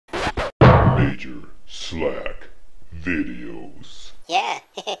Major Slack Videos. Yeah,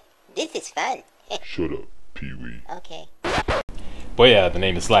 this is fun. Shut up, Pee-wee. Okay. But yeah, the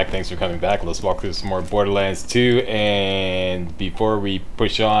name is Slack. Thanks for coming back. Let's walk through some more Borderlands 2. And before we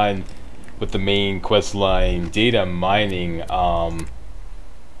push on with the main quest line, data mining,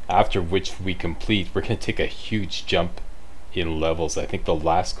 after which we complete, we're going to take a huge jump in levels. I think the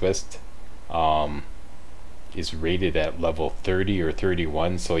last quest is rated at level 30 or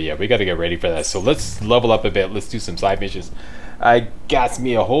 31. So yeah, we got to get ready for that. So let's level up a bit. Let's do some side missions. I got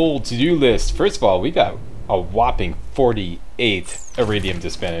me a whole to-do list. First of all, we got a whopping 48 iridium to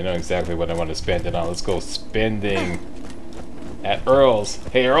spend. I know exactly what I want to spend it on. Let's go spending at Earl's.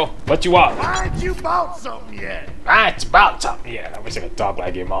 Hey Earl, what you want? Why ain't you bought something yet? I ain't bought something yet. I wish I could talk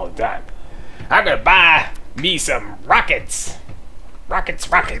like him all the time. I'm gonna buy me some rockets. Rockets.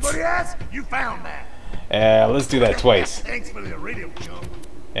 Anybody ask? You found that. Let's do that twice. Thanks for the iridium jump.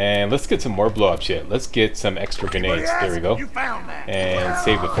 And let's get some more blow up shit. Let's get some extra grenades. There we go. You found that. And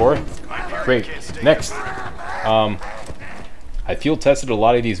save the 4. Great. Next. I field tested a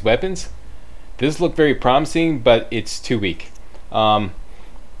lot of these weapons. This looked very promising, but it's too weak.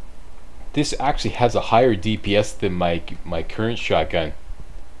 This actually has a higher DPS than my current shotgun,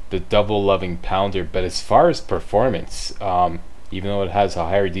 the double loving pounder. But as far as performance, even though it has a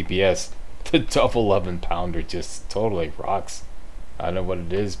higher DPS, the double loving pounder just totally rocks. I don't know what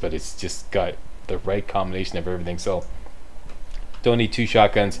it is, but it's just got the right combination of everything. So don't need 2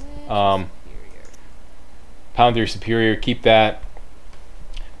 shotguns. Pounder superior, keep that.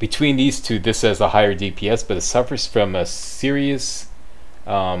 Between these two, this has a higher DPS, but it suffers from a serious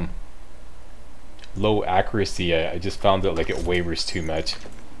low accuracy. I just found it like it wavers too much.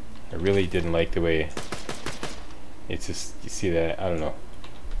 I really didn't like the way it's just, you see that, I don't know.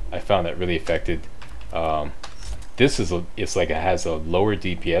 I found that really affected. This is it's like it has a lower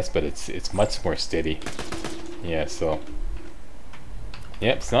DPS, but it's much more steady. Yeah, so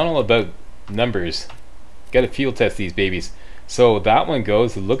yep, it's not all about numbers. Got to field test these babies. So that one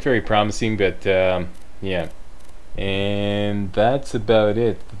goes. It looked very promising, but yeah. And that's about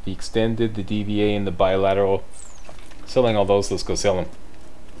it. The extended, the DVA, and the bilateral. Selling all those. Let's go sell them.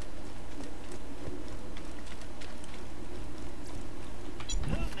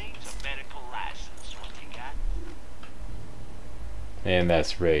 And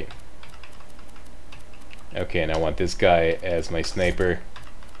that's right. Okay, and I want this guy as my sniper.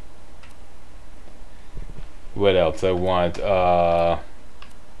 What else? I want to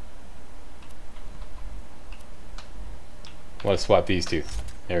swap these two.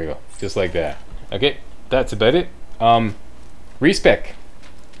 There we go. Just like that. Okay, that's about it. Respec.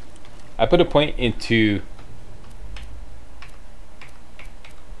 I put a point into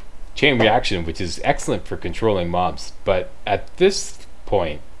chain reaction, which is excellent for controlling mobs, but at this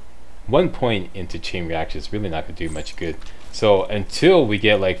point, 1 point into chain reaction is really not going to do much good. So until we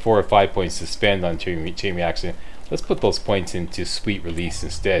get like 4 or 5 points to spend on chain reaction, let's put those points into sweet release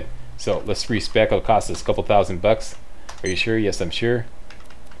instead. So let's respec. It'll cost us a couple $1,000. Are you sure? Yes, I'm sure.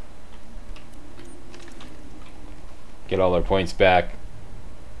 Get all our points back.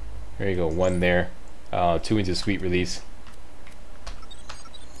 There you go, 1 there. 2 into sweet release.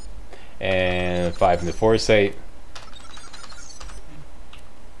 And 5 in the foresight,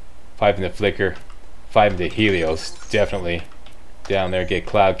 5 in the flicker, 5 in the Helios, definitely down there. Get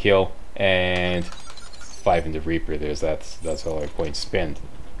cloud kill, and 5 in the Reaper. That's all our points spent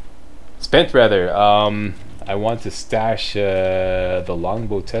rather. I want to stash the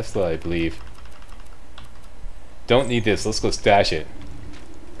longbow Tesla, I believe. Don't need this. Let's go stash it.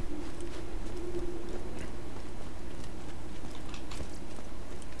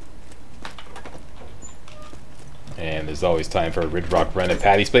 And there's always time for a Rid Rock run at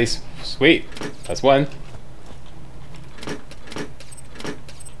Patty's place. Sweet. That's 1.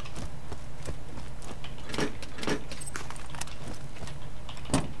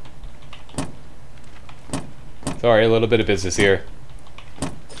 Sorry, a little bit of business here.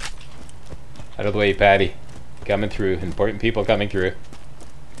 Out of the way, Patty. Coming through. Important people coming through.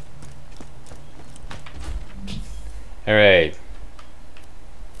 Alright.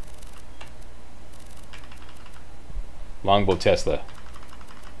 Longbow Tesla.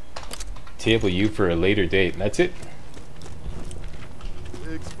 Table U for a later date. And that's it.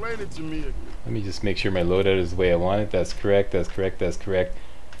 Explain it to me. Let me just make sure my loadout is the way I want it. That's correct, that's correct, that's correct.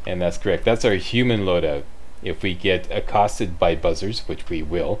 And that's correct. That's our human loadout. If we get accosted by buzzers, which we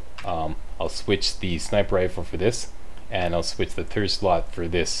will, I'll switch the sniper rifle for this, and I'll switch the third slot for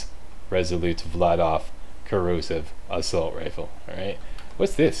this Resolute Vladov corrosive assault rifle. Alright.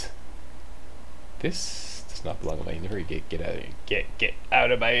 What's this? This does not belong in my inventory. Get out of here. Get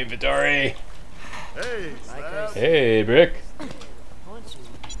out of my inventory. Hey, Slab. Hey, Brick.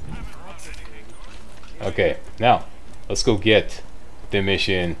 Okay, now let's go get the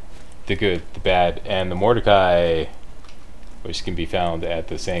mission, the good, the bad, and the Mordecai, which can be found at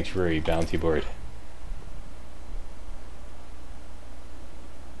the Sanctuary bounty board.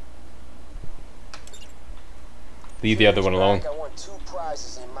 Leave the other one alone. I won 2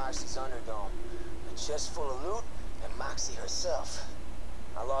 prizes in Moxie's Underdome. A chest full of loot and Moxie herself.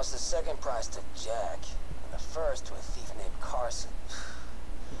 I lost the second prize to Jack, and the first to a thief named Carson.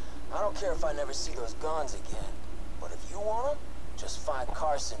 I don't care if I never see those guns again, but if you want them, just find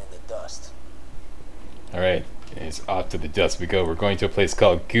Carson in the dust. Alright, it's off to the dust we go. We're going to a place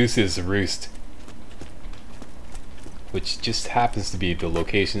called Goose's Roost, which just happens to be the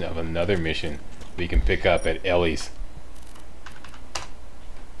location of another mission we can pick up at Ellie's.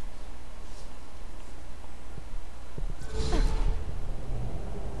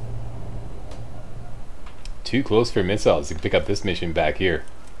 Too close for missiles. You can pick up this mission back here.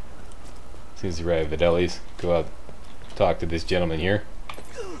 As soon as you arrive at Ellie's, go out, talk to this gentleman here.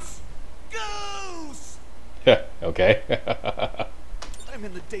 Goose! Goose! Okay. I'm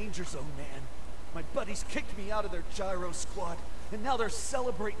in the danger zone, man. My buddies kicked me out of their gyro squad, and now they're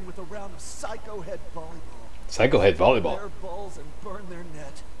celebrating with a round of Psycho Head volleyball. Psycho Head volleyball. Their balls and burn their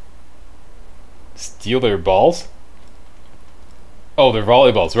net. Steal their balls? Oh, they're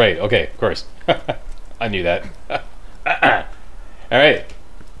volleyballs, right? Okay, of course. I knew that. Alright.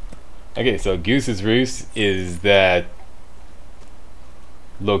 Okay, so Goose's Roost is that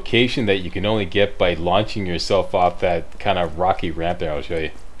location that you can only get by launching yourself off that kind of rocky ramp there. I'll show you.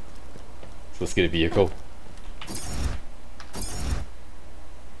 So let's get a vehicle.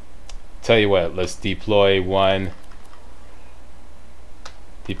 Tell you what, let's deploy 1,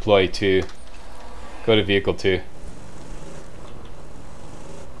 deploy 2, go to vehicle 2.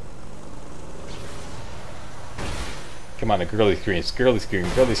 Come on, a girly screen, girly screen,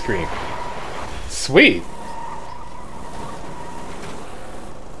 girly screen. Sweet!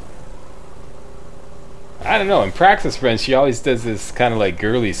 I don't know, in practice runs, she always does this kind of like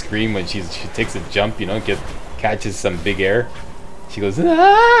girly scream when she takes a jump, you know, catches some big air. She goes, ah!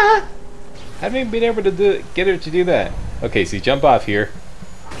 I haven't even been able to get her to do that. Okay, so you jump off here.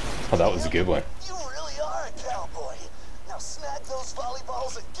 Oh, that was a good one. You really are a cowboy. Now snag those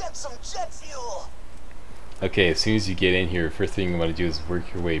volleyballs and get some jet fuel. Okay, as soon as you get in here, first thing you want to do is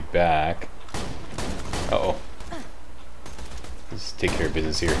work your way back. Uh-oh. Let's take care of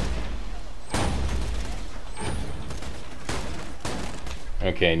business here.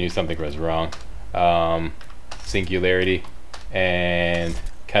 Okay, I knew something was wrong. Singularity and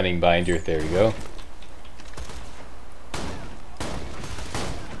cunning binder. There we go.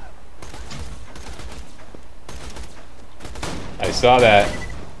 I saw that.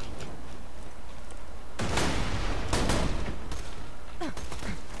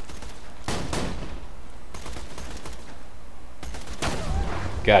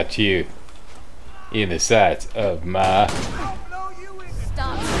 Got you in the sight of my.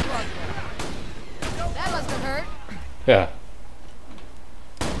 Stop struggling. That must have hurt. Yeah.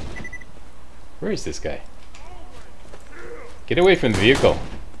 Where is this guy? Get away from the vehicle.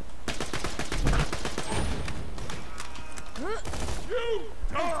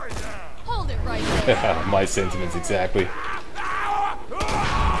 Hold it right there. My sentiments exactly.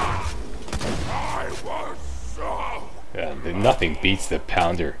 Yeah, nothing beats the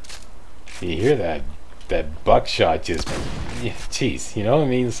pounder. You hear that? That buckshot just, yeah, jeez, you know what I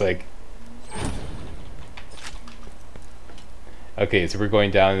mean? It's like, okay, so we're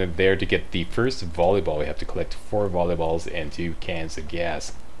going down there to get the first volleyball. We have to collect 4 volleyballs and 2 cans of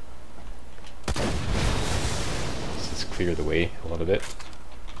gas. Let's just clear the way a little bit.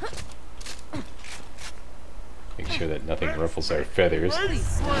 Make sure that nothing ruffles our feathers.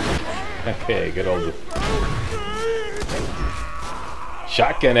 Okay, good old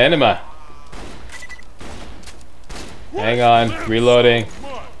shotgun enema. Hang on, reloading.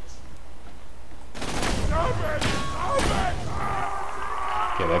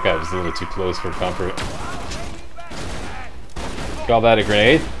 Okay, that guy was a little too close for comfort. Call that a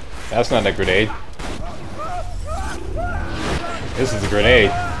grenade? That's not a grenade. This is a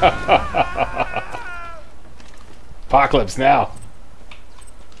grenade. Apocalypse now.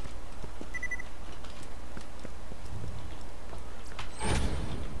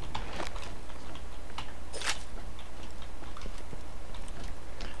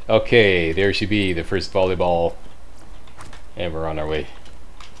 Okay, there should be the first volleyball, and we're on our way.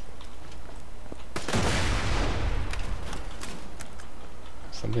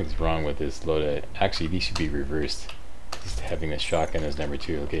 Something's wrong with this loadout. Actually, these should be reversed. Just having a shotgun as number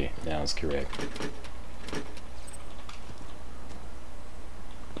 2. Okay, now it's correct.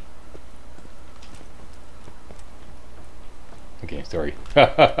 Okay, sorry.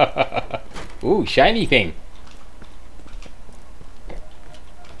 Ooh, shiny thing.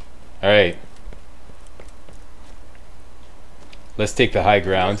 Alright. Let's take the high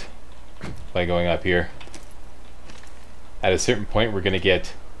ground by going up here. At a certain point, we're going to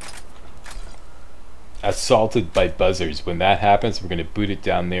get assaulted by buzzards. When that happens, we're going to boot it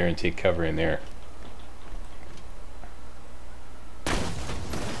down there and take cover in there.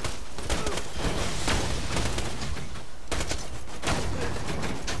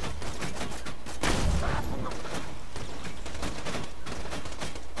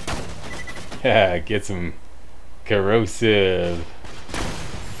 Yeah, get some corrosive.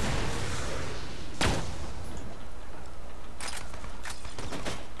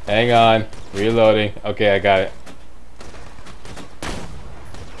 Hang on, reloading. Okay, I got it.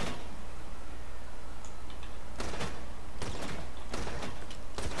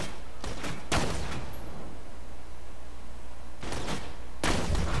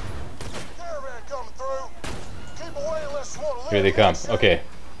 Caravan coming through. Keep away unless you want to live. Here they come. Okay.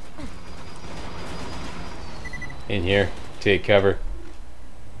 In here, take cover.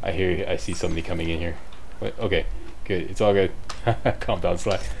 I see somebody coming in here. Wait, okay, good. It's all good. Calm down,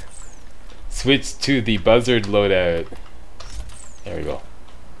 Slack. Switch to the buzzard loadout. There we go.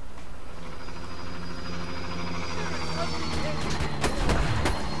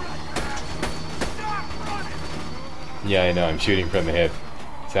 Yeah, I know. I'm shooting from the head.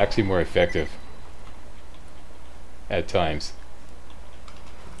 It's actually more effective at times.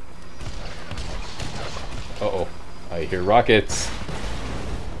 Uh-oh. I hear rockets.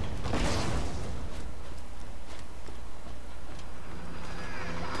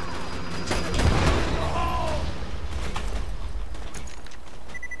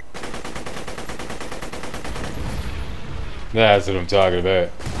 That's what I'm talking about.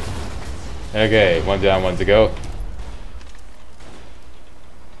 Okay, one down, one to go.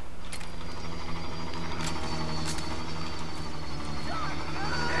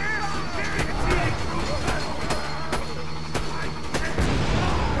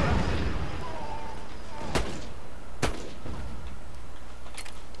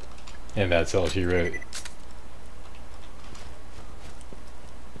 And that's all she wrote.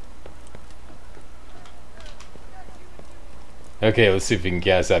 Okay, let's see if we can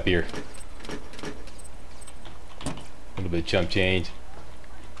gas up here. A little bit of chump change.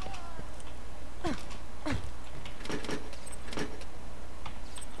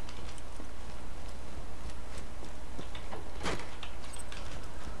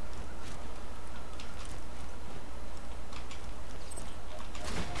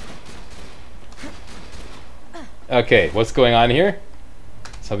 Okay, what's going on here?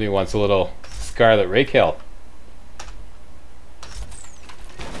 Somebody wants a little Scarlet Raquel.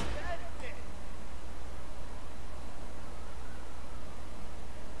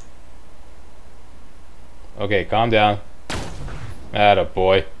 Okay, calm down. Atta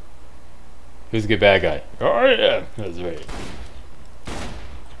boy. Who's a good bad guy? Oh yeah, that's right.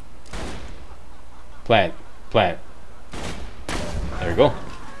 Plant, plant. There we go.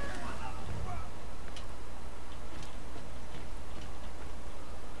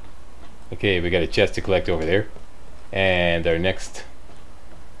 Okay, we got a chest to collect over there. And our next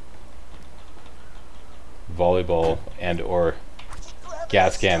volleyball and or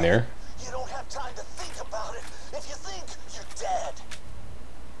gas can there. You don't have time to think about it. If you think, you're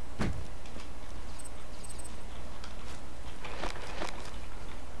dead.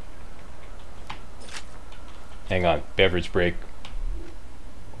 Hang on, beverage break.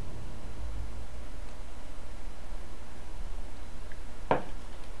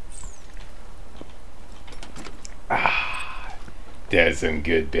 That's some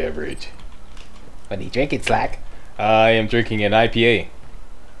good beverage. What are you drinking, Slack? I am drinking an IPA.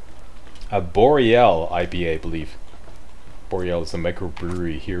 A Boreal IPA, I believe. Boreal is a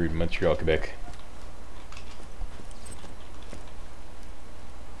microbrewery here in Montreal, Quebec.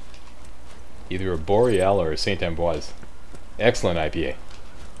 Either a Boreal or a Saint Ambroise. Excellent IPA.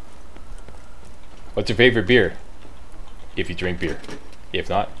 What's your favorite beer? If you drink beer. If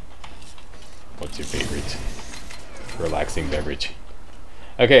not, what's your favorite relaxing beverage?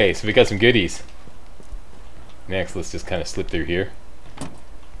 Okay, so we got some goodies. Next, let's just kind of slip through here.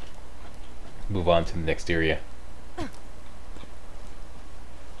 Move on to the next area.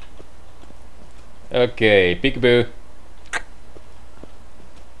 Okay, peekaboo.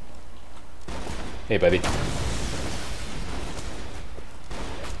 Hey, buddy.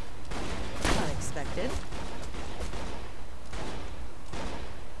 Unexpected.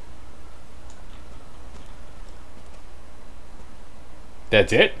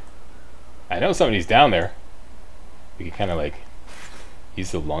 That's it? I know somebody's down there. We can kind of like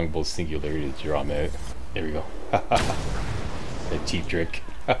use the longbow singularity to draw him out. There we go. That cheap trick.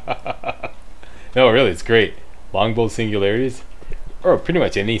 No, really, it's great. Longbow singularities, or pretty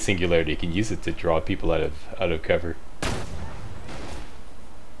much any singularity, you can use it to draw people out of cover.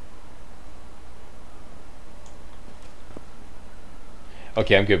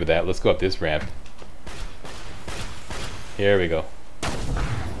 Okay, I'm good with that. Let's go up this ramp. Here we go.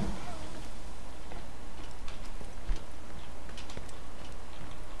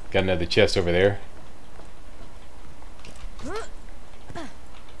 Got another chest over there.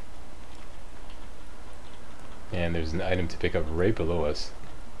 And there's an item to pick up right below us.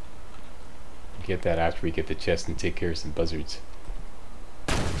 Get that after we get the chest and take care of some buzzards.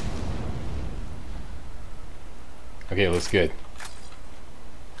 Okay, looks good.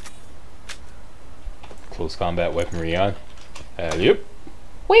 Close combat weaponry on. Yep.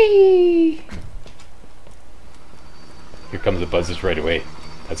 Whee! Here comes the buzzards right away.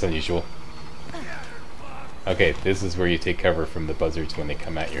 That's unusual. Okay, this is where you take cover from the buzzards when they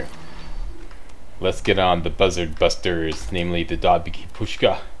come at you. Let's get on the buzzard busters, namely the Dobiki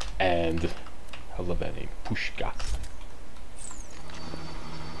Pushka and I love that name, Pushka.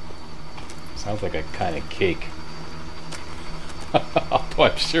 Sounds like a kind of cake. Although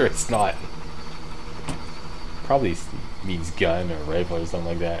I'm sure it's not. Probably means gun or rifle or something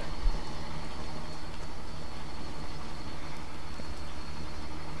like that.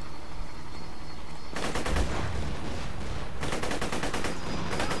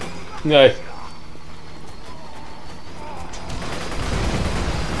 Nice.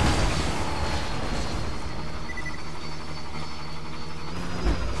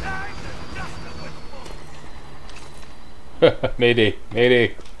 Mayday,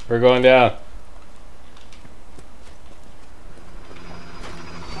 mayday, we're going down.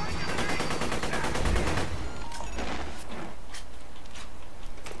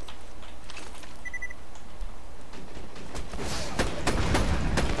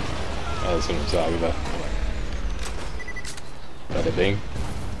 That's what I'm talking about. Bada bing,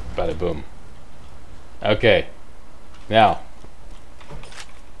 bada boom. Okay, now.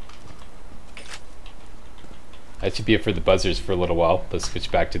 That should be it for the buzzers for a little while. Let's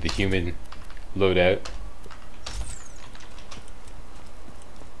switch back to the human loadout.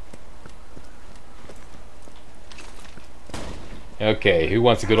 Okay, who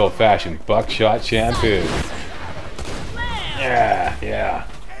wants a good old-fashioned buckshot shampoo? Yeah, yeah.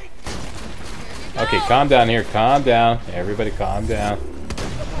 Okay, calm down here, calm down. Everybody calm down.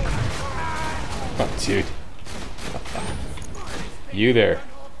 Oh, dude. You there.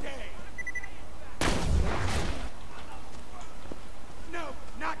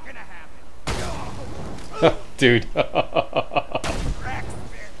 Dude.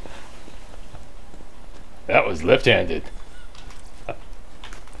 That was left-handed.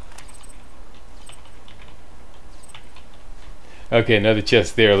 Okay, another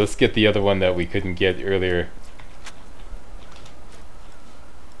chest there. Let's get the other one that we couldn't get earlier.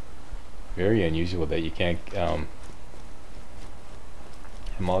 Very unusual that you can't... I'm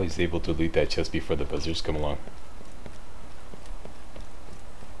always able to loot that chest before the buzzards come along.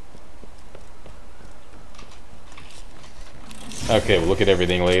 Okay, we'll look at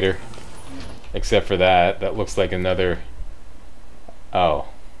everything later. Except for that. That looks like another... Oh.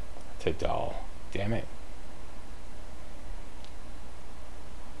 It's a doll. Damn it.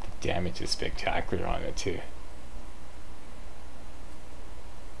 The damage is spectacular on it, too.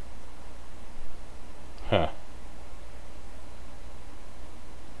 Huh.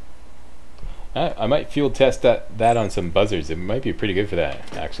 I might field test that on some buzzards. It might be pretty good for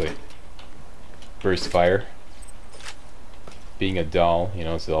that, actually. Burst fire. Being a doll, you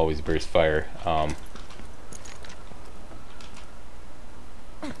know, so always burst fire.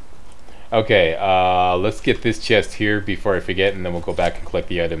 Okay, let's get this chest here before I forget, and then we'll go back and collect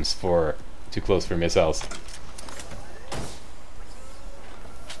the items for Too Close for Missiles.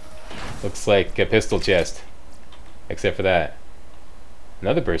 Looks like a pistol chest, except for that.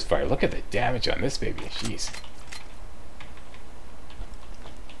 Another burst fire. Look at the damage on this baby. Jeez.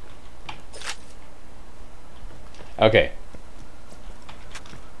 Okay.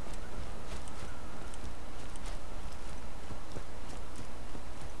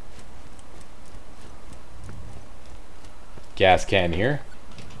 Gas can here.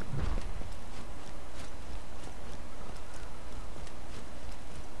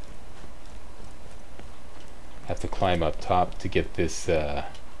 Have to climb up top to get this. It's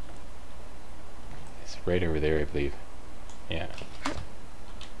right over there, I believe. Yeah.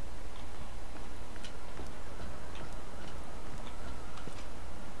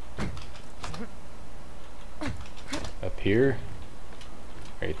 here.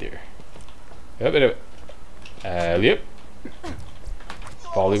 Right there. Up and up. Yep.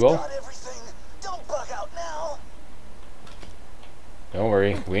 Volleyball. Don't bug out now. Don't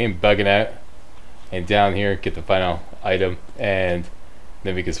worry, we ain't bugging out. And down here, get the final item, and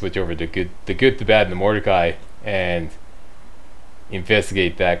then we can switch over to the good, the bad, and the Mordecai, and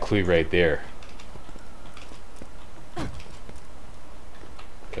investigate that clue right there. But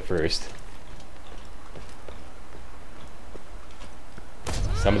first,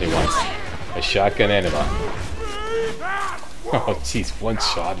 somebody wants a shotgun enema. Oh jeez, one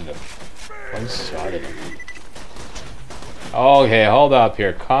shot at him. One shot at him. Okay, hold up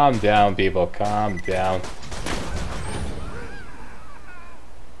here. Calm down, people. Calm down.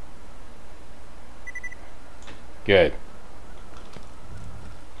 Good.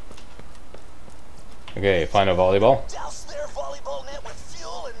 Okay, final volleyball. Douse their volleyball net with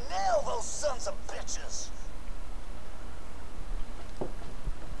fuel and nail those sons of bitches.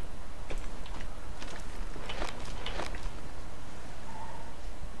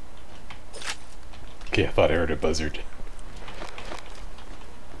 Okay, I thought I heard a buzzard.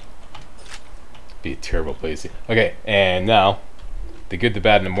 Be a terrible place. Okay, and now the good, the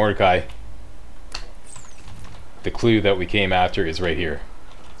bad, and the Mordecai. The clue that we came after is right here.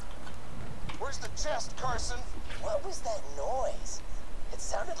 Where's the chest, Carson? What was that noise? It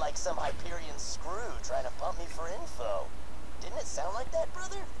sounded like some Hyperion screw trying to pump me for info. Didn't it sound like that,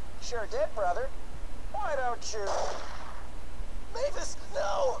 brother? Sure did, brother. Why don't you... Mavis,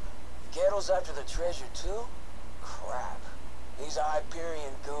 no! Gettle's after the treasure, too? Crap. He's a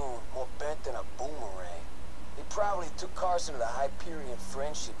Hyperion goon, more bent than a boomerang. He probably took Carson to the Hyperion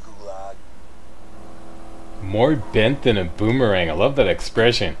friendship gulag. More bent than a boomerang. I love that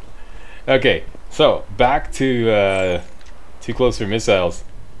expression. Okay, so back to Too Close for Missiles.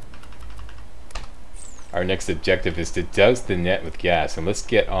 Our next objective is to douse the net with gas, and let's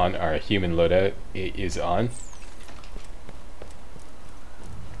get on our human loadout. It is on.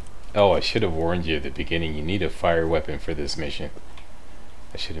 Oh, I should have warned you at the beginning. You need a fire weapon for this mission.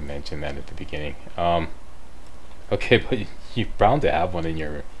 I should have mentioned that at the beginning. Okay, but you're bound to have one in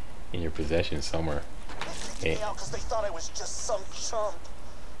your possession somewhere. They out because they thought I was just some chump.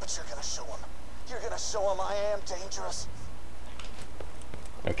 But you're gonna show them. You're gonna show them I am dangerous.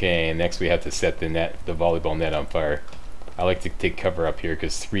 Okay, and next we have to set the volleyball net on fire. I like to take cover up here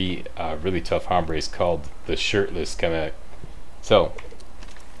because 3 really tough hombres called the Shirtless come out. So,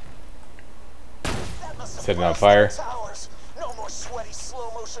 set it on fire. No more sweaty slow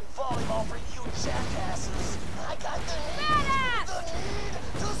motion volleyball for you jackasses. I got the need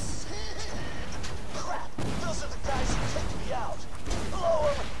to see. Crap, those are the guys who kicked me out. Blow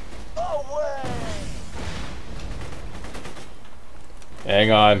them away.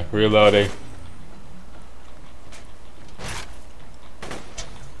 Hang on, reloading.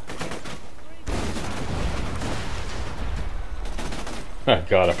 I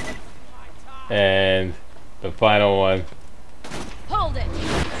got him. And the final one. Hold it.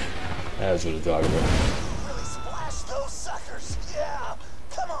 That's what I'm talking about. Really splash those suckers. Yeah,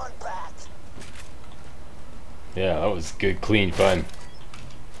 come on back. Yeah, that was good, clean fun.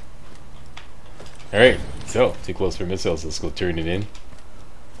 Alright, so, Too Close for Missiles. Let's go turn it in.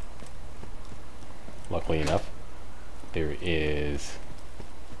 Luckily enough, there is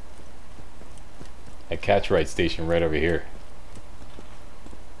a catch ride station right over here.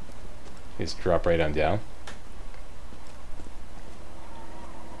 Just drop right on down.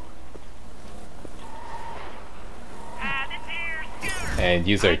 And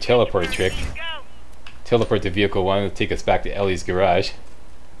use our teleport trick. Teleport to vehicle 1 to take us back to Ellie's garage.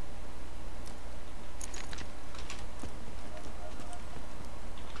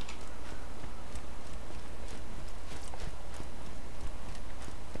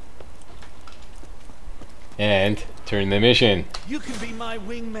 And turn the mission. You can be my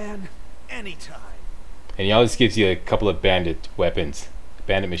wingman anytime. And he always gives you a couple of bandit weapons.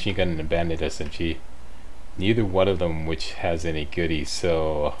 Bandit machine gun and a bandit SMG. Neither one of them which has any goodies,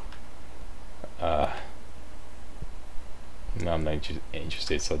 so no, I'm not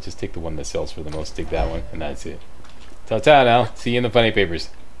interested, so I'll just take the one that sells for the most, take that one, and that's it. Ta-ta now, see you in the funny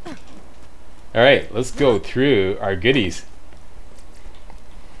papers. Alright, let's go through our goodies.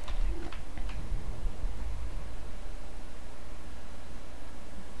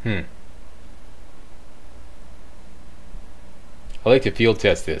 I like to field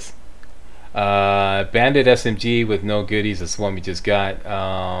test this. Bandit SMG with no goodies, that's the one we just got.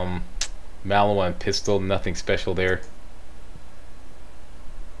 Malawan pistol, nothing special there.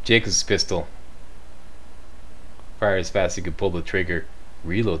 Jacob's pistol. Fire as fast as you can pull the trigger.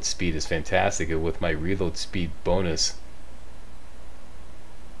 Reload speed is fantastic, and with my reload speed bonus,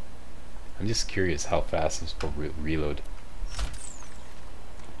 I'm just curious how fast this will reload.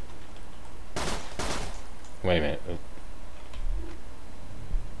 Wait a minute.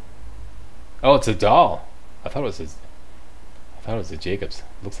 Oh, it's a doll. I thought it was a Jacobs.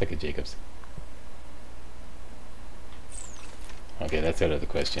 Looks like a Jacobs. Okay, that's out of the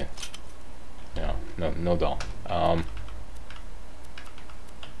question. No doll.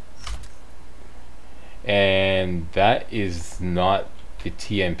 And that is not the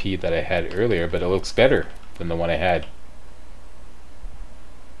TMP that I had earlier, but it looks better than the one I had.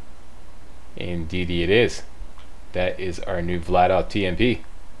 Indeed it is. That is our new Vlad TMP.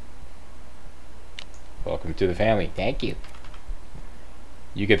 Welcome to the family. Thank you.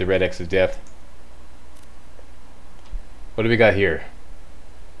 You get the red X of death. What do we got here?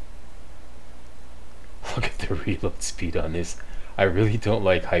 Look at the reload speed on this. I really don't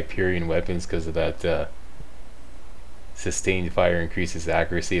like Hyperion weapons because of that sustained fire increases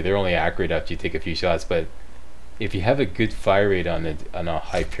accuracy. They're only accurate after you take a few shots, but if you have a good fire rate on a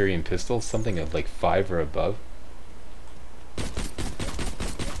Hyperion pistol, something of like 5 or above,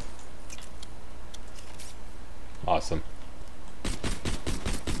 awesome.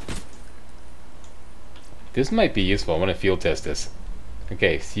 This might be useful. I want to field test this.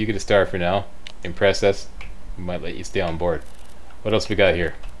 Okay, so you get a star for now. Impress us. We might let you stay on board. What else we got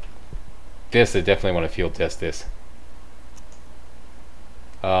here? This, I definitely want to field test this.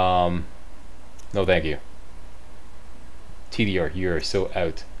 No thank you. TDR, you are so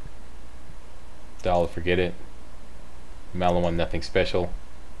out. Dollar, forget it. Malawan, nothing special.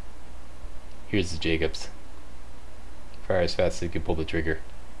 Here's the Jacobs. Fire as fast as you can pull the trigger.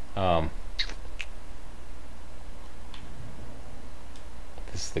 This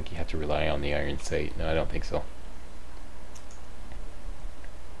is like you have to rely on the iron sight. No, I don't think so.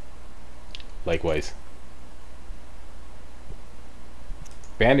 Likewise.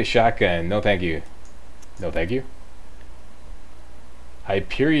 Bandit shotgun, no thank you. No thank you.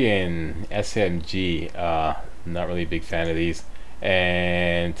 Hyperion SMG, not really a big fan of these.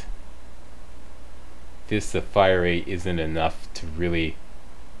 And this, the fire rate isn't enough to really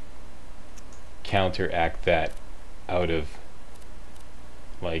counteract that out of,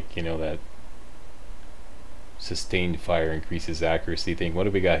 like, you know, that sustained fire increases accuracy thing. What do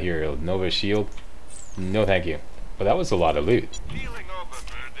we got here? Nova shield? No thank you. But that was a lot of loot.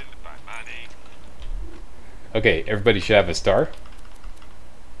 Okay, everybody should have a star.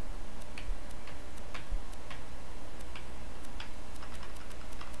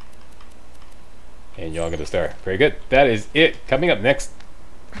 And y'all get a star. Very good. That is it. Coming up next,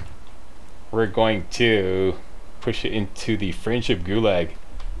 we're going to push it into the Friendship Gulag.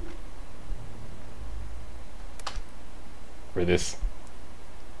 For this.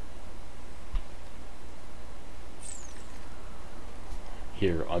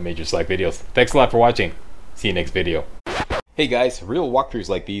 Here on MajorSlackVideos. Thanks a lot for watching. See you next video. Hey guys, real walkthroughs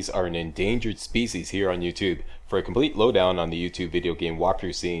like these are an endangered species here on YouTube. For a complete lowdown on the YouTube video game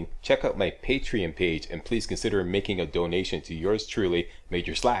walkthrough scene, check out my Patreon page and please consider making a donation to yours truly,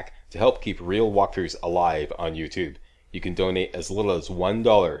 Major Slack, to help keep real walkthroughs alive on YouTube. You can donate as little as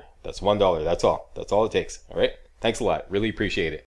 $1. That's $1, that's all. That's all it takes, alright? Thanks a lot, really appreciate it.